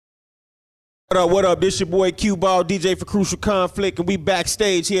What up? This your boy Q-Ball, DJ for Crucial Conflict, and we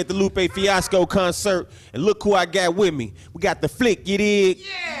backstage here at the Lupe Fiasco concert. And look who I got with me. We got the Flick, you dig?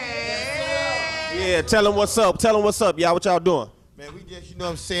 Yeah, tell them what's up. Tell them what's up, y'all. What y'all doing? Man, we just, you know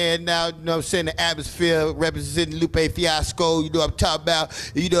what I'm saying, now, you know what I'm saying, the atmosphere representing Lupe Fiasco, you know what I'm talking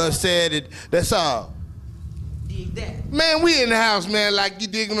about, you know what I'm saying, and that's all. Dig that. Man, we in the house, man, like you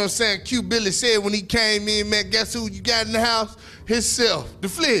dig what I'm saying. Q Billy said when he came in, man, guess who you got in the house? Himself, the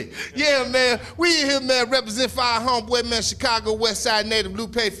Flick. Yeah, man, we in here, man, represent for our homeboy, man, Chicago West Side native,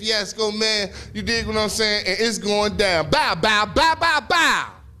 Lupe Fiasco, man, you dig what I'm saying, and it's going down. Bow, bow, bow, bow, bow.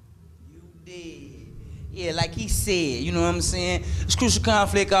 You did. Yeah, like he said, you know what I'm saying? It's Crucial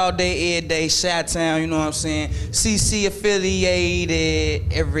Conflict all day, every day, Chi-Town, you know what I'm saying? CC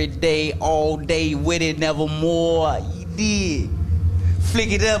affiliated, every day, all day, with it, never more. You did.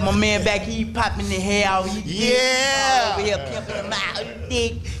 Flick it up, my man back here, he popping the hair out. Yeah. Over here, pimping them out. You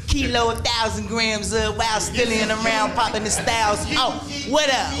dig? Kilo, 1,000 grams up while still in around, popping the styles. Oh, what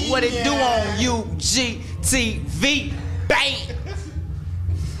up? What it do on Ugtv? Bang!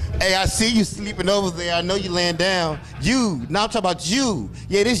 Hey, I see you sleeping over there. I know you laying down. You. Now I'm talking about you.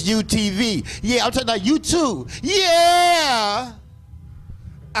 Yeah, this Ugtv. Yeah, I'm talking about you too. Yeah.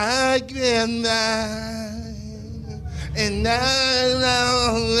 I can lie, and I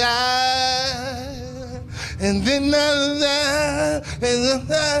lie, and then I lie, and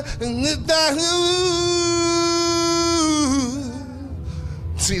I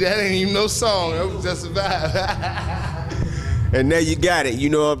see, that ain't even no song. That was just a vibe. And there you got it. You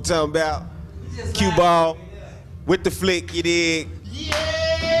know what I'm talking about? Q-Ball with the Flick, you dig?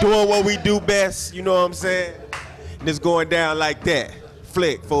 Yeah. Doing what we do best, you know what I'm saying? And it's going down like that.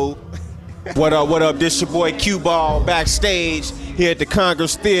 Flick, fool. What up, what up? This your boy Q-Ball backstage here at the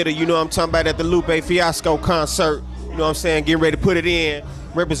Congress Theater, you know what I'm talking about, at the Lupe Fiasco concert. You know what I'm saying? Getting ready to put it in,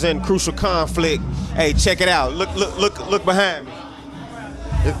 representing Crucial Conflict. Hey, check it out. Look behind me.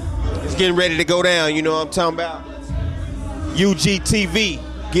 It's getting ready to go down, you know what I'm talking about? Ugtv,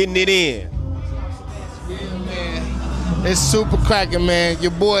 getting it in. Yeah, man. It's super cracking, man.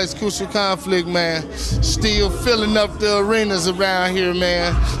 Your boy is Crucial Conflict, man. Still filling up the arenas around here,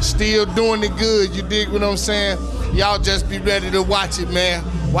 man. Still doing it good, you dig what I'm saying? Y'all just be ready to watch it, man.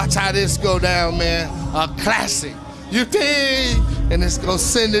 Watch how this go down, man. A classic. You dig? And it's gonna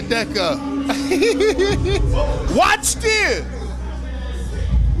send the deck up. Watch this!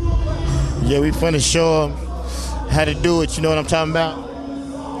 Yeah, we finna show them how to do it, you know what I'm talking about?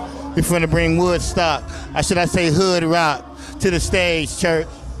 We finna bring Woodstock, or should I say hood rock, to the stage, church.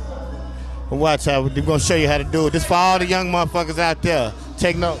 And watch how we're gonna show you how to do it. This for all the young motherfuckers out there.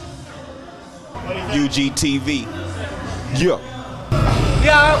 Take note. Ugtv. Yeah.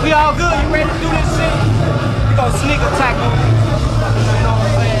 We all good. You ready to do this shit? We gonna sneak attack them. You know what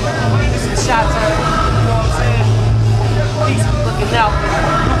I'm saying? This is Chi-Town. You know what I'm saying? Peace looking out.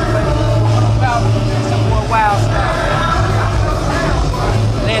 It's your boy Wild Style, man.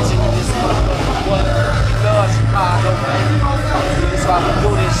 Legend in this motherfucker, boy. He loves Chicago, man. That's why we do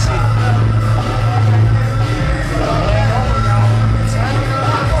this shit.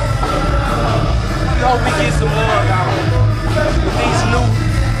 We hope we get some love out here. These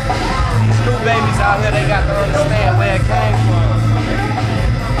new babies out here, they got to understand where it came from.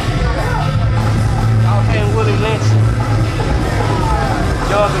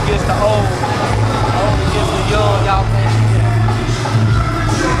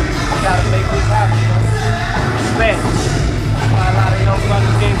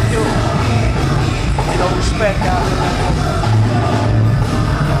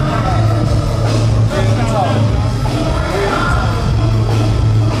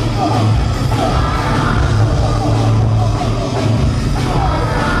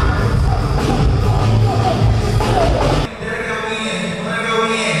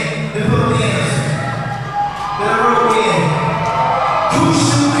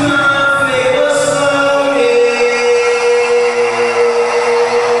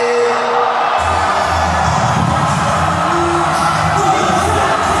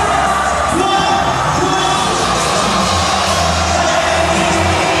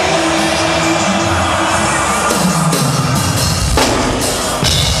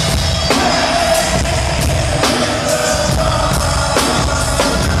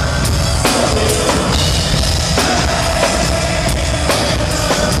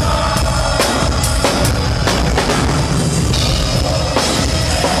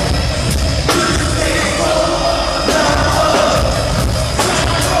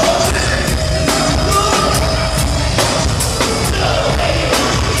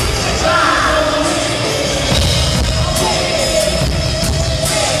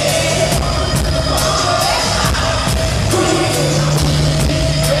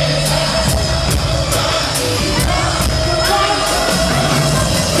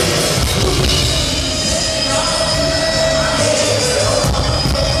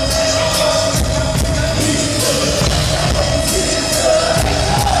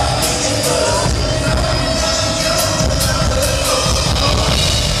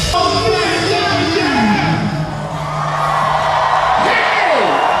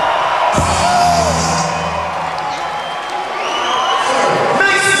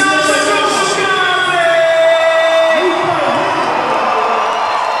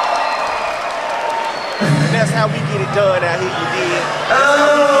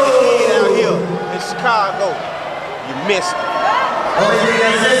 missed.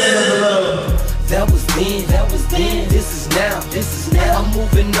 That was then, this is now, I'm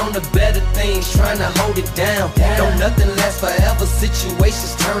moving on to better things, trying to hold it down. Don't nothing last forever,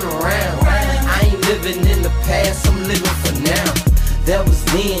 situations turn around. I ain't living in the past, I'm living for now. That was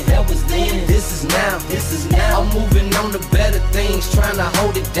then, this is now, I'm moving on to better things, trying to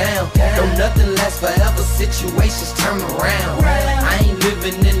hold it down. Don't nothing last forever, situations turn around. I ain't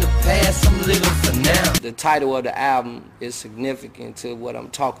living in the past, I'm living for now. The title of the album is significant to what I'm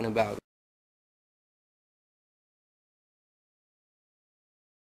talking about.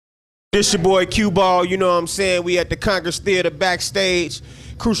 This your boy Q-Ball, you know what I'm saying? We at the Congress Theater backstage.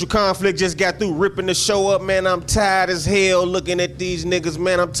 Crucial Conflict just got through ripping the show up, man. I'm tired as hell looking at these niggas,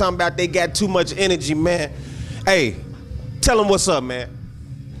 man. I'm talking about they got too much energy, man. Hey, tell them what's up, man.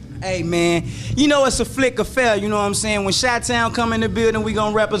 Hey, man, you know it's a flick affair, you know what I'm saying? When Chi-Town come in the building, we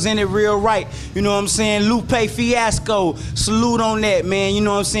gonna represent it real right. You know what I'm saying? Lupe, Fiasco, salute on that, man. You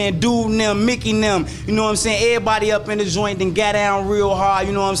know what I'm saying? Dude and them, Mickey and them, you know what I'm saying? Everybody up in the joint and got down real hard,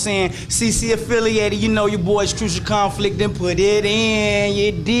 you know what I'm saying? CC affiliated, you know your boys Crucial Conflict, then put it in,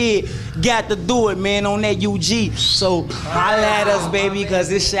 you did. Got to do it, man, on that UG. So holla at us, baby, cause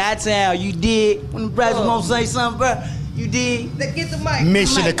it's Chi-Town, you did. When the president gonna say something, bro? You did? Get the mic.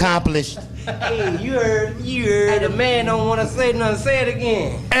 Mission accomplished. Hey, you heard. Hey, the man don't want to say nothing. Say it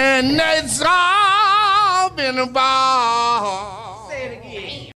again. And it's all been a ball. Say it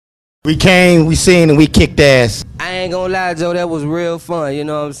again. We came, we seen, and we kicked ass. I ain't gonna lie, Joe, that was real fun, you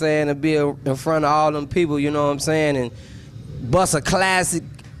know what I'm saying? To be in front of all them people, you know what I'm saying? And bust a classic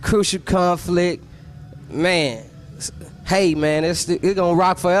Crucial Conflict. Man, hey, man, it's gonna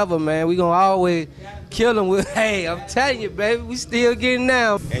rock forever, man. We gonna always kill them with, hey, I'm telling you, baby, we still getting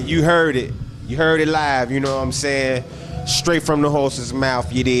down. And you heard it. You heard it live, you know what I'm saying? Straight from the horse's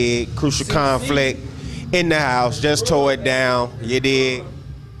mouth, you did. Crucial Conflict in the house, just tore it down, you did.